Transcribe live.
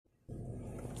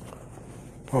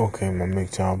Okay, my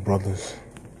MGTOW brothers.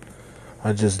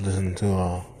 I just listened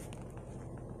to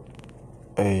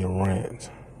a rant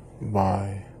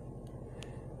by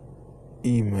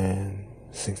E-Man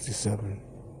 67,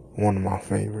 one of my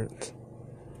favorites.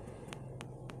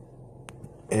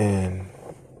 And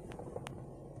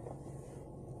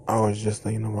I was just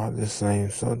thinking about this same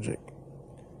subject.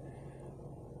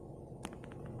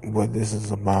 But this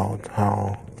is about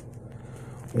how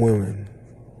women,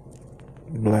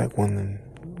 black women,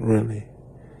 really,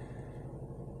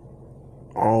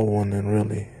 all women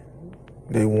really,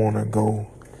 they want to go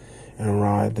and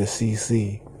ride the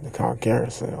CC, the car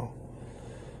carousel,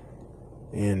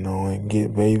 and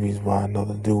get babies by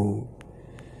another dude.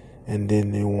 And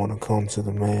then they want to come to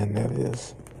the man that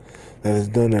has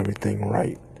done everything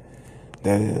right,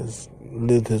 that has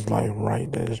lived his life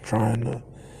right, that is trying to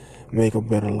make a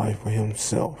better life for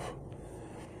himself,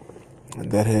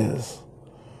 that has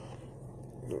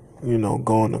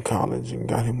gone to college and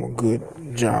got him a good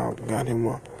job, got him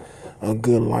a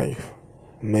good life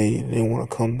made. They want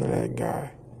to come to that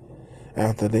guy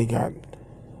after they got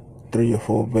 3 or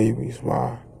 4 babies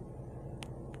by,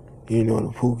 the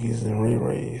Pookies and Ray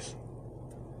Rays.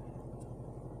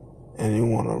 And they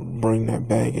want to bring that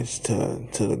baggage to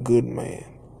the good man,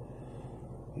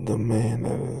 the man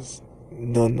that has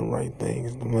done the right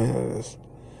things, the man that has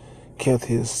kept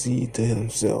his seed to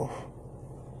himself,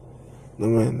 the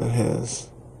man that has,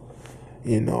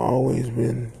 always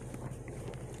been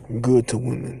good to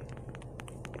women.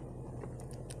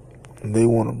 They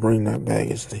want to bring that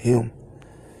baggage to him,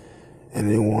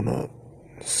 and they want to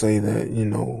say that,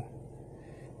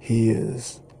 he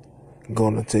is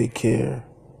going to take care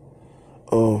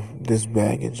of this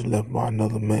baggage left by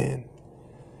another man.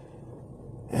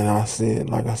 And I said,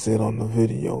 like I said on the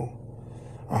video,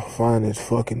 I find it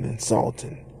fucking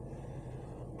insulting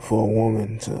for a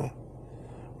woman to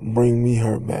bring me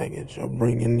her baggage, or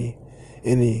bring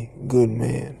any good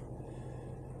man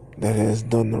that has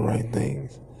done the right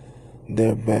things,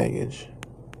 their baggage,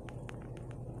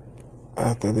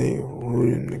 after they've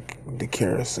ridden the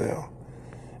carousel,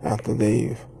 after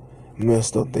they've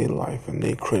messed up their life and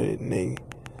their credit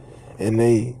and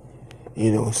they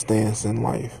stance in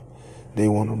life. They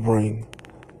want to bring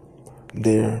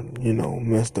their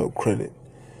messed up credit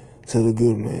to the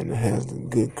good man that has the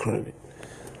good credit,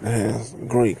 that has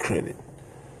great credit,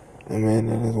 a man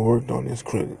that has worked on his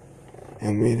credit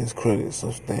and made his credit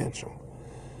substantial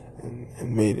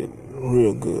and made it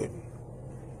real good.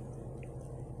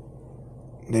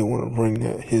 They want to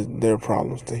bring their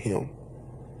problems to him.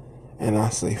 And I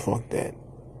say, fuck that.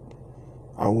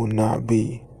 I will not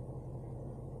be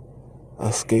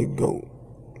a scapegoat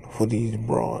for these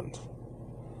broads.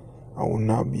 I will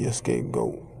not be a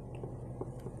scapegoat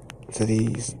to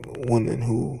these women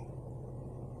who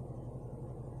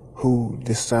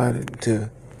decided to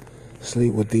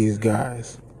sleep with these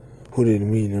guys who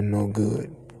didn't mean them no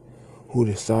good, who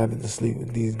decided to sleep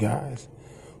with these guys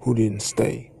who didn't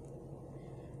stay.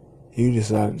 You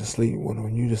decided to sleep with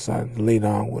them. You decided to lay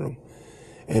down with them.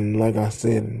 And like I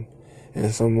said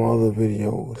in some other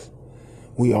videos,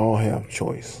 we all have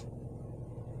choice.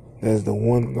 That's the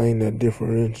one thing that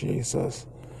differentiates us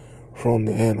from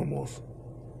the animals.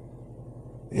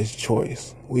 It's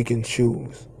choice. We can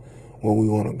choose where we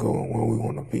want to go and where we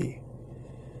want to be.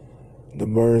 The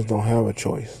birds don't have a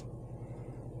choice.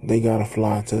 They gotta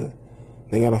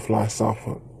fly south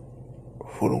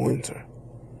for the winter.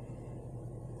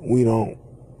 We don't.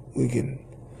 We can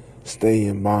stay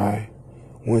and buy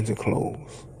winter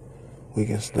clothes. We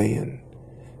can stay and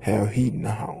have heat in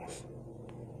the house.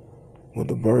 But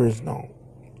the birds don't.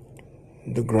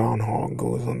 The groundhog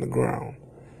goes underground.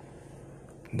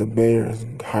 The bears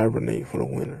hibernate for the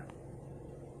winter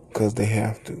because they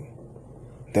have to.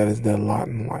 That is their lot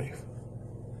in life.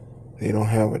 They don't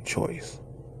have a choice.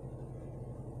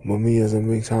 But me as a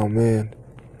big-time man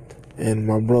and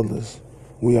my brothers,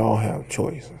 we all have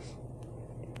choices.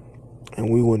 And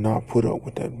we will not put up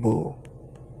with that bull.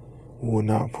 We will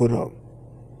not put up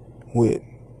with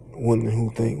women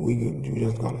who think you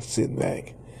just gonna sit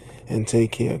back and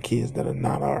take care of kids that are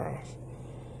not ours.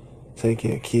 Take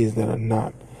care of kids that are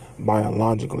not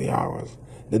biologically ours.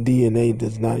 The DNA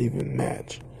does not even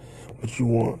match. But you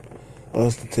want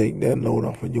us to take that load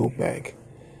off of your back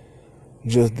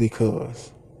just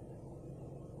because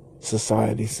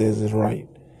society says it's right.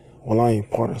 Well, I ain't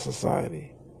part of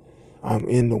society. I'm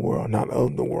in the world, not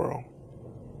of the world.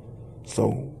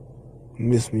 So,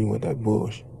 miss me with that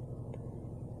bullshit.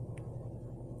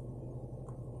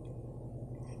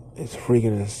 It's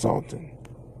freaking insulting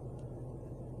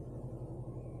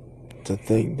to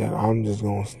think that I'm just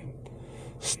going to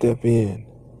step in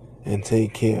and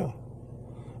take care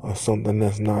or something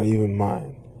that's not even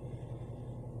mine.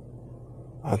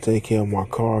 I take care of my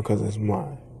car because it's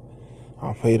mine.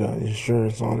 I pay the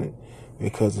insurance on it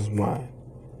because it's mine.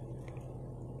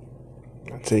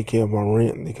 I take care of my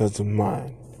rent because it's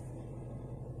mine.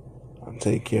 I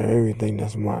take care of everything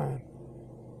that's mine.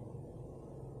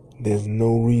 There's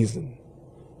no reason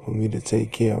for me to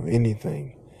take care of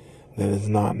anything that is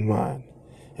not mine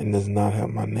and does not have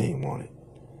my name on it.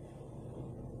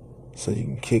 So you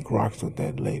can kick rocks with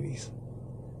that, ladies.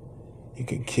 You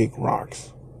can kick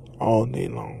rocks all day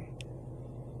long.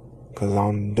 Because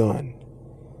I'm done.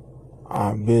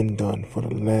 I've been done for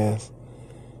the last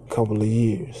couple of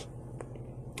years.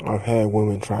 I've had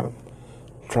women try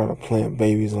to plant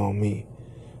babies on me,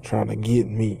 try to get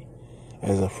me,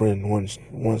 as a friend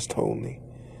once told me.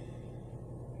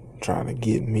 Try to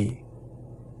get me.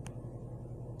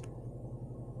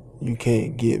 You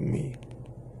can't get me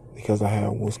because I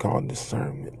have what's called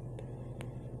discernment.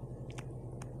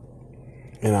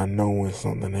 And I know when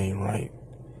something ain't right.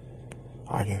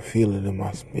 I can feel it in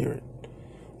my spirit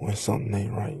when something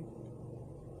ain't right.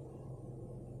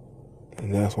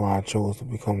 And that's why I chose to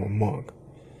become a monk.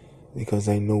 Because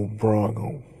ain't no broad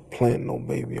gonna plant no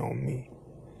baby on me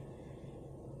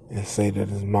and say that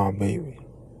it's my baby.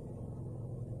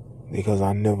 Because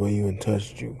I never even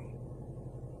touched you.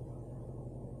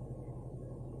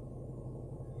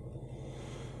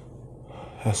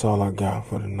 That's all I got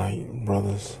for tonight,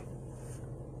 brothers.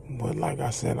 But like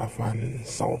I said, I find it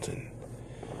insulting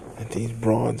that these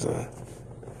broads are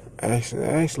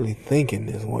actually thinking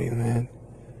this way, man.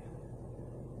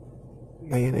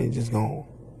 They just gonna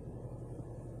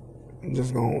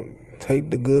take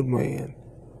the good man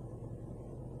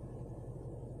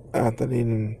after they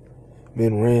done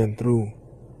been ran through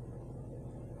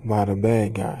by the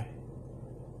bad guy.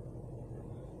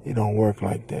 It don't work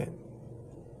like that.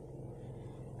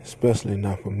 Especially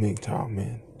not for MGTOW,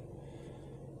 man.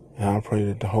 And I pray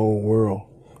that the whole world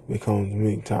becomes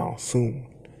MGTOW soon.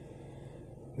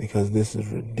 Because this is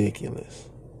ridiculous.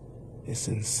 It's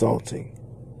insulting.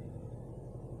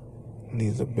 It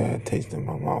leaves a bad taste in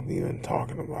my mouth even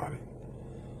talking about it.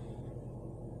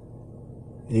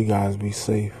 You guys be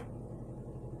safe.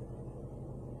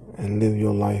 And live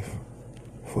your life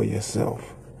for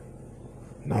yourself.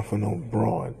 Not for no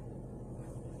broad.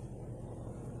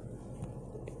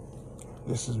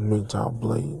 This is MGTOW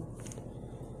Blade.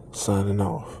 Signing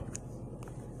off.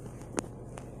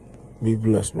 Be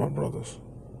blessed, my brothers.